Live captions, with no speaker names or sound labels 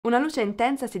Una luce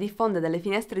intensa si diffonde dalle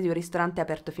finestre di un ristorante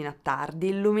aperto fino a tardi,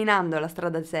 illuminando la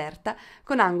strada deserta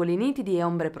con angoli nitidi e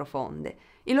ombre profonde.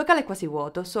 Il locale è quasi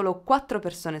vuoto, solo 4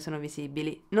 persone sono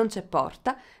visibili, non c'è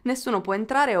porta, nessuno può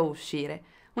entrare o uscire.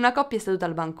 Una coppia è seduta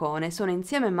al bancone, sono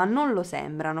insieme ma non lo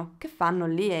sembrano. Che fanno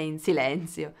lì e in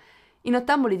silenzio? I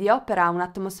Nottambuli di Hopper ha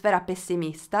un'atmosfera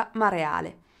pessimista ma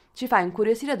reale. Ci fa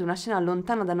incuriosire ad una scena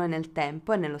lontana da noi nel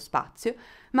tempo e nello spazio,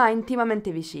 ma intimamente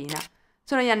vicina.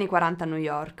 Sono gli anni 40 a New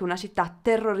York, una città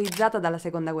terrorizzata dalla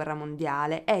Seconda Guerra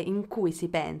Mondiale e in cui si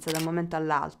pensa da un momento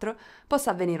all'altro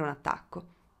possa avvenire un attacco.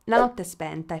 La notte è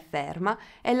spenta e ferma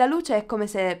e la luce è come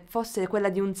se fosse quella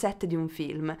di un set di un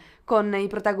film, con i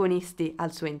protagonisti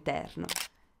al suo interno.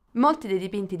 Molti dei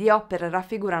dipinti di Hopper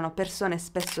raffigurano persone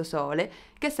spesso sole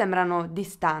che sembrano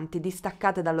distanti,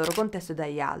 distaccate dal loro contesto e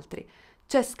dagli altri.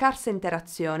 C'è scarsa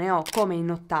interazione o, come in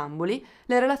Nottambuli,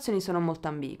 le relazioni sono molto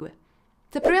ambigue.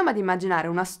 Se proviamo ad immaginare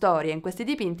una storia in questi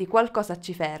dipinti, qualcosa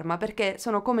ci ferma perché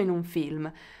sono come in un film.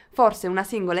 Forse una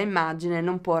singola immagine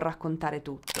non può raccontare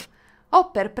tutto.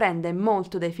 Hopper prende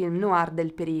molto dai film noir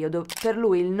del periodo, per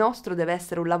lui il nostro deve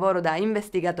essere un lavoro da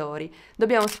investigatori,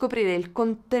 dobbiamo scoprire il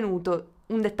contenuto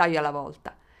un dettaglio alla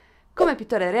volta. Come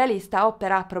pittore realista,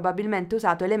 Hopper ha probabilmente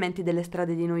usato elementi delle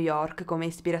strade di New York come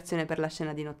ispirazione per la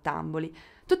scena di Nottambuli.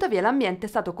 Tuttavia l'ambiente è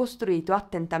stato costruito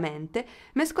attentamente,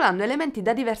 mescolando elementi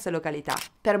da diverse località.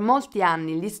 Per molti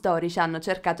anni gli storici hanno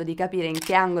cercato di capire in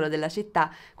che angolo della città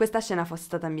questa scena fosse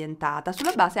stata ambientata,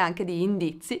 sulla base anche di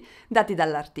indizi dati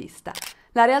dall'artista.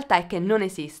 La realtà è che non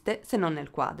esiste se non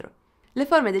nel quadro. Le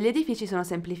forme degli edifici sono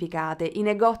semplificate, i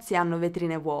negozi hanno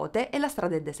vetrine vuote e la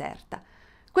strada è deserta.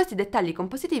 Questi dettagli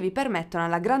compositivi permettono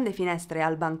alla grande finestra e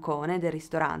al bancone del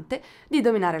ristorante di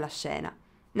dominare la scena.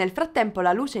 Nel frattempo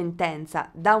la luce intensa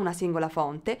da una singola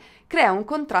fonte crea un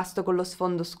contrasto con lo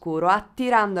sfondo scuro,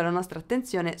 attirando la nostra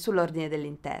attenzione sull'ordine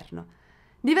dell'interno.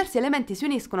 Diversi elementi si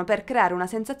uniscono per creare una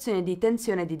sensazione di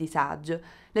tensione e di disagio.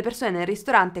 Le persone nel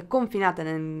ristorante, confinate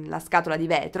nella scatola di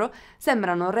vetro,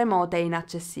 sembrano remote e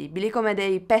inaccessibili, come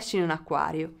dei pesci in un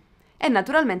acquario. E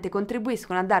naturalmente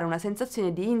contribuiscono a dare una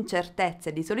sensazione di incertezza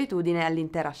e di solitudine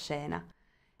all'intera scena.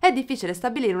 È difficile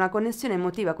stabilire una connessione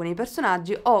emotiva con i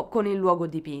personaggi o con il luogo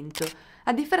dipinto.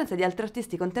 A differenza di altri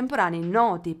artisti contemporanei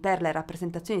noti per le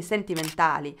rappresentazioni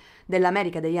sentimentali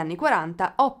dell'America degli anni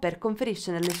 40, Hopper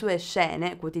conferisce nelle sue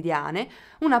scene quotidiane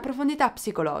una profondità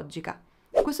psicologica.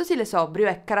 Questo stile sobrio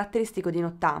è caratteristico di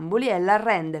Nottambuli e la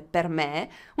rende, per me,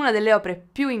 una delle opere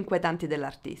più inquietanti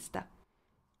dell'artista.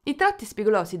 I tratti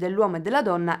spigolosi dell'uomo e della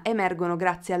donna emergono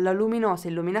grazie alla luminosa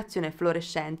illuminazione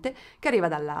fluorescente che arriva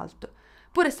dall'alto.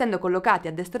 Pur essendo collocati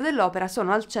a destra dell'opera,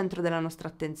 sono al centro della nostra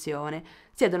attenzione.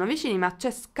 Siedono vicini, ma c'è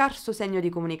scarso segno di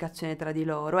comunicazione tra di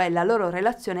loro e la loro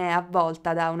relazione è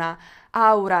avvolta da una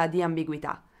aura di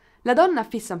ambiguità. La donna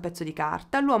fissa un pezzo di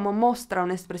carta, l'uomo mostra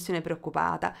un'espressione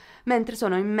preoccupata, mentre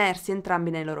sono immersi entrambi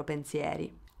nei loro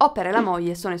pensieri. Hopper e la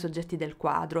moglie sono i soggetti del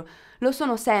quadro. Lo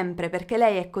sono sempre perché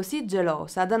lei è così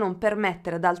gelosa da non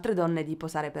permettere ad altre donne di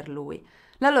posare per lui.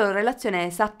 La loro relazione è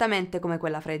esattamente come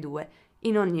quella fra i due,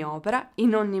 in ogni opera,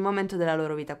 in ogni momento della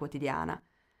loro vita quotidiana.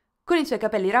 Con i suoi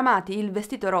capelli ramati, il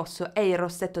vestito rosso e il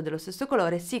rossetto dello stesso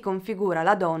colore si configura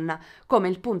la donna come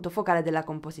il punto focale della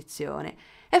composizione.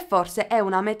 E forse è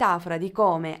una metafora di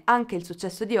come anche il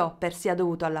successo di Hopper sia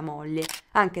dovuto alla moglie,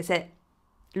 anche se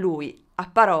lui, a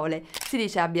parole, si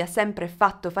dice abbia sempre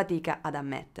fatto fatica ad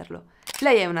ammetterlo.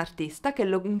 Lei è un'artista che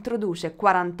lo introduce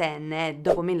quarantenne e,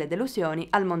 dopo 1000 delusioni,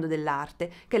 al mondo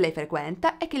dell'arte, che lei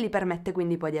frequenta e che gli permette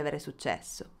quindi poi di avere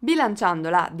successo.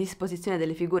 Bilanciando la disposizione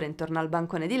delle figure intorno al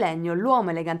bancone di legno, l'uomo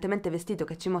elegantemente vestito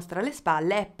che ci mostra le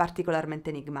spalle è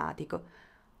particolarmente enigmatico.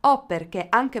 Hopper, che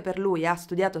anche per lui ha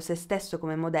studiato se stesso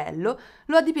come modello,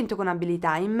 lo ha dipinto con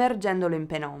abilità, immergendolo in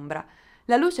penombra.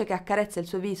 La luce che accarezza il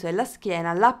suo viso e la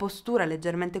schiena, la postura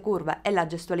leggermente curva e la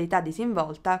gestualità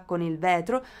disinvolta con il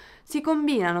vetro si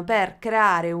combinano per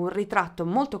creare un ritratto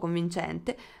molto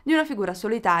convincente di una figura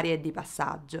solitaria e di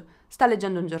passaggio. Sta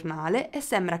leggendo un giornale e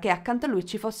sembra che accanto a lui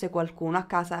ci fosse qualcuno a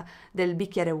casa del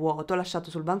bicchiere vuoto lasciato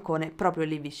sul bancone proprio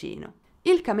lì vicino.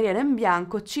 Il cameriere in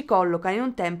bianco ci colloca in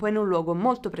un tempo e in un luogo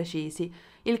molto precisi.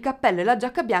 Il cappello e la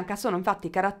giacca bianca sono infatti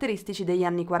caratteristici degli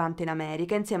anni 40 in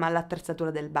America, insieme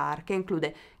all'attrezzatura del bar, che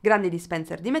include grandi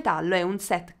dispenser di metallo e un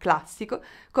set classico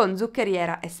con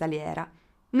zuccheriera e saliera.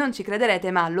 Non ci crederete,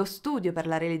 ma lo studio per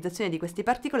la realizzazione di questi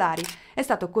particolari è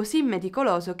stato così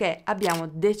meticoloso che abbiamo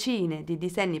decine di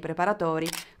disegni preparatori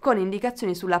con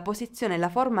indicazioni sulla posizione e la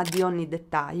forma di ogni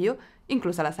dettaglio,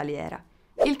 inclusa la saliera.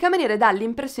 Il cameriere dà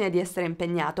l'impressione di essere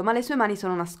impegnato, ma le sue mani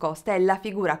sono nascoste e la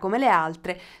figura, come le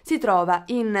altre, si trova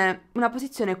in una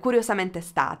posizione curiosamente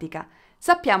statica.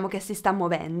 Sappiamo che si sta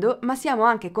muovendo, ma siamo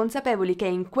anche consapevoli che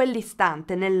in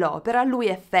quell'istante nell'opera lui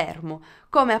è fermo,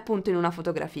 come appunto in una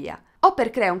fotografia. Hopper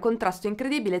crea un contrasto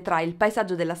incredibile tra il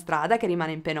paesaggio della strada, che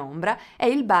rimane in penombra, e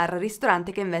il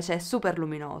bar-ristorante che invece è super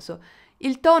luminoso.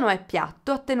 Il tono è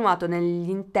piatto, attenuato negli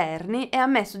interni e a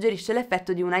me suggerisce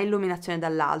l'effetto di una illuminazione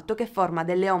dall'alto che forma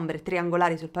delle ombre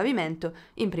triangolari sul pavimento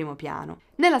in primo piano.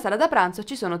 Nella sala da pranzo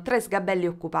ci sono 3 sgabelli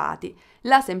occupati.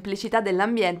 La semplicità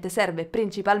dell'ambiente serve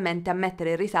principalmente a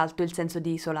mettere in risalto il senso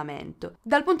di isolamento.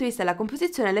 Dal punto di vista della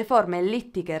composizione, le forme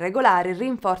ellittiche e regolari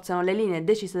rinforzano le linee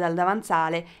decise dal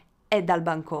davanzale e dal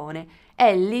bancone,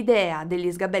 e l'idea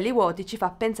degli sgabelli vuoti ci fa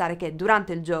pensare che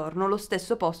durante il giorno lo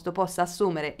stesso posto possa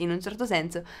assumere, in un certo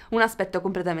senso, un aspetto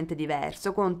completamente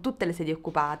diverso, con tutte le sedie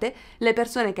occupate, le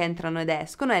persone che entrano ed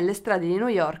escono e le strade di New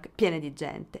York piene di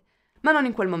gente. Ma non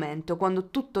in quel momento, quando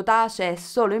tutto tace e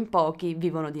solo in pochi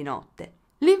vivono di notte.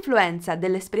 L'influenza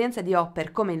dell'esperienza di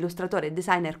Hopper come illustratore e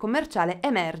designer commerciale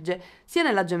emerge sia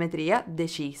nella geometria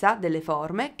decisa delle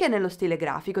forme che nello stile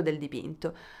grafico del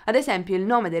dipinto. Ad esempio, il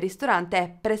nome del ristorante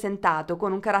è presentato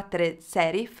con un carattere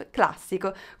serif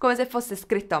classico, come se fosse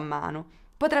scritto a mano.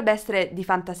 Potrebbe essere di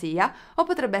fantasia o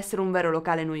potrebbe essere un vero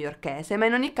locale newyorkese, ma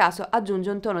in ogni caso aggiunge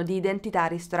un tono di identità al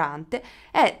ristorante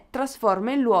e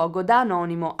trasforma il luogo da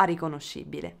anonimo a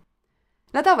riconoscibile.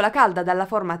 La tavola calda dalla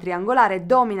forma triangolare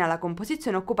domina la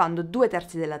composizione occupando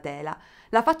 2/3 della tela.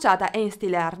 La facciata è in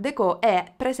stile Art Déco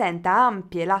e presenta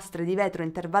ampie lastre di vetro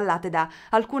intervallate da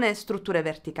alcune strutture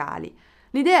verticali.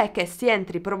 L'idea è che si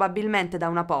entri probabilmente da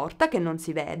una porta che non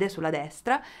si vede sulla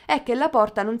destra e che la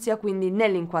porta non sia quindi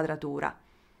nell'inquadratura.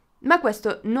 Ma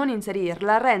questo non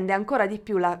inserirla rende ancora di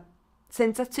più la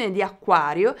sensazione di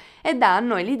acquario e dà a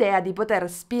noi l'idea di poter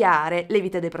spiare le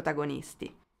vite dei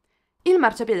protagonisti. Il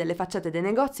marciapiede delle facciate dei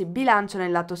negozi bilanciano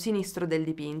il lato sinistro del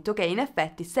dipinto che in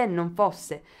effetti, se non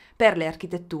fosse per le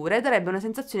architetture, darebbe una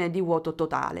sensazione di vuoto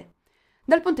totale.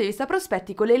 Dal punto di vista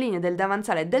prospettico, le linee del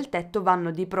davanzale e del tetto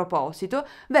vanno di proposito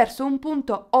verso un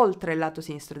punto oltre il lato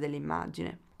sinistro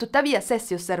dell'immagine. Tuttavia, se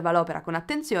si osserva l'opera con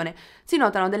attenzione, si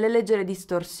notano delle leggere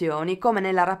distorsioni, come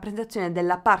nella rappresentazione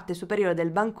della parte superiore del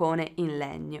bancone in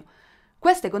legno.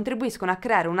 Queste contribuiscono a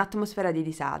creare un'atmosfera di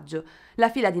disagio.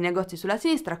 La fila di negozi sulla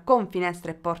sinistra, con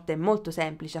finestre e porte molto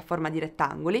semplici a forma di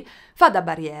rettangoli, fa da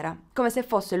barriera, come se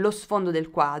fosse lo sfondo del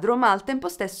quadro, ma al tempo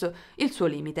stesso il suo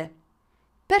limite.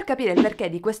 Per capire il perché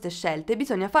di queste scelte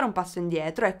bisogna fare un passo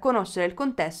indietro e conoscere il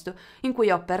contesto in cui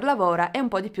Hopper lavora e un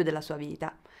po' di più della sua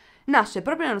vita. Nasce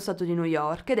proprio nello stato di New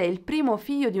York ed è il primo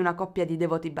figlio di una coppia di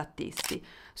devoti battisti.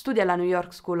 Studia alla New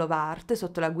York School of Art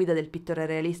sotto la guida del pittore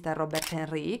realista Robert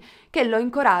Henry, che lo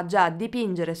incoraggia a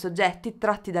dipingere soggetti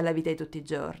tratti dalla vita di tutti i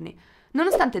giorni.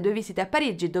 Nonostante 2 visite a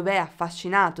Parigi, dove è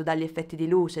affascinato dagli effetti di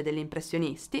luce degli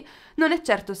impressionisti, non è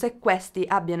certo se questi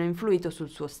abbiano influito sul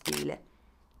suo stile.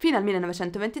 Fino al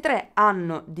 1923,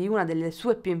 anno di una delle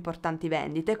sue più importanti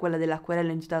vendite, quella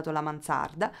dell'acquerello intitolato La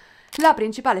Mansarda, la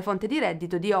principale fonte di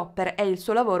reddito di Hopper è il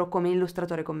suo lavoro come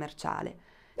illustratore commerciale.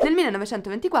 Nel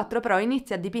 1924 però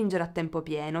inizia a dipingere a tempo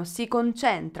pieno, si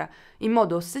concentra in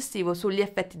modo ossessivo sugli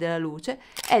effetti della luce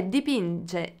e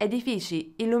dipinge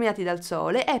edifici illuminati dal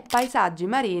sole e paesaggi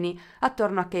marini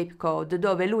attorno a Cape Cod,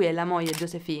 dove lui e la moglie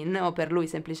Josephine, o per lui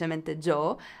semplicemente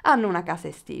Joe, hanno una casa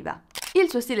estiva. Il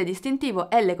suo stile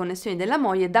distintivo e le connessioni della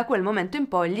moglie da quel momento in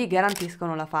poi gli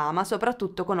garantiscono la fama,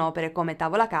 soprattutto con opere come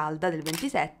Tavola calda del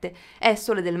 27 e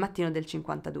Sole del mattino del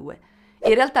 52.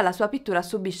 In realtà la sua pittura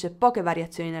subisce poche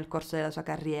variazioni nel corso della sua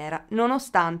carriera,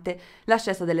 nonostante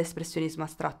l'ascesa dell'espressionismo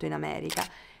astratto in America.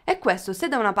 E questo, se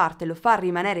da una parte lo fa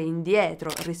rimanere indietro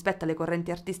rispetto alle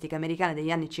correnti artistiche americane degli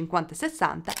anni 50 e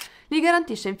 60, gli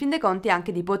garantisce in fin dei conti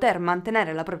anche di poter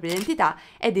mantenere la propria identità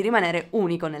e di rimanere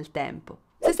unico nel tempo.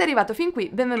 Se sei arrivato fin qui,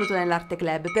 benvenuto nell'Arte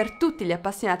Club per tutti gli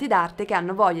appassionati d'arte che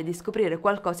hanno voglia di scoprire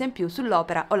qualcosa in più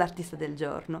sull'opera o l'artista del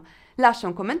giorno. Lascia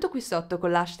un commento qui sotto con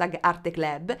l'hashtag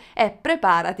ArteClub e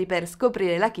preparati per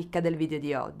scoprire la chicca del video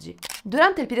di oggi.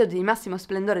 Durante il periodo di massimo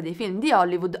splendore dei film di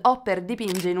Hollywood, Hopper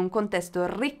dipinge in un contesto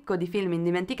ricco di film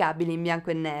indimenticabili in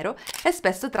bianco e nero e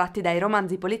spesso tratti dai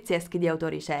romanzi polizieschi di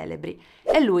autori celebri.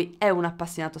 E lui è un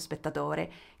appassionato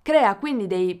spettatore. Crea quindi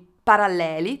dei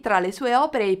paralleli tra le sue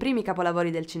opere e i primi capolavori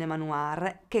del cinema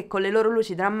noir, che con le loro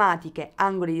luci drammatiche,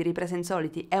 angoli di ripresa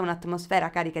insoliti e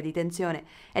un'atmosfera carica di tensione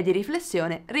e di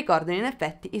riflessione ricordano in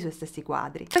effetti i suoi stessi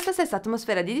quadri. Questa stessa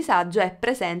atmosfera di disagio è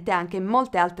presente anche in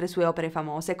molte altre sue opere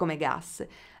famose come Gas.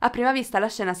 A prima vista la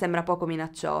scena sembra poco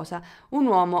minacciosa, un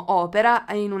uomo opera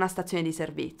in una stazione di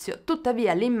servizio,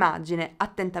 tuttavia l'immagine,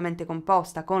 attentamente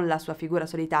composta con la sua figura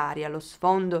solitaria, lo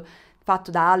sfondo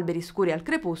fatto da alberi scuri al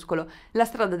crepuscolo, la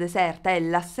strada deserta e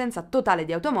l'assenza totale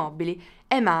di automobili,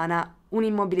 emana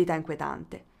un'immobilità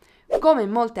inquietante. Come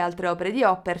in molte altre opere di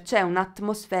Hopper c'è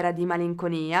un'atmosfera di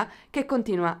malinconia che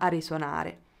continua a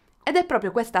risuonare. Ed è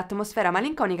proprio questa atmosfera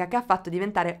malinconica che ha fatto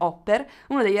diventare Hopper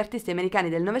uno degli artisti americani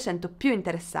del Novecento più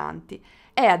interessanti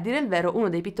e, a dire il vero, uno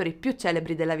dei pittori più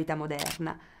celebri della vita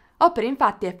moderna. Hopper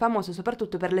infatti è famoso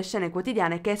soprattutto per le scene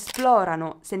quotidiane che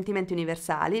esplorano sentimenti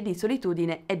universali di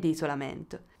solitudine e di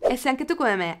isolamento. E se anche tu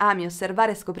come me ami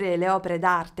osservare e scoprire le opere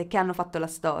d'arte che hanno fatto la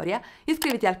storia,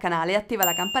 iscriviti al canale e attiva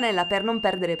la campanella per non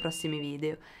perdere i prossimi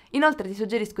video. Inoltre ti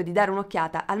suggerisco di dare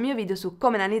un'occhiata al mio video su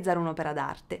come analizzare un'opera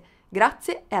d'arte.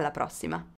 Grazie e alla prossima!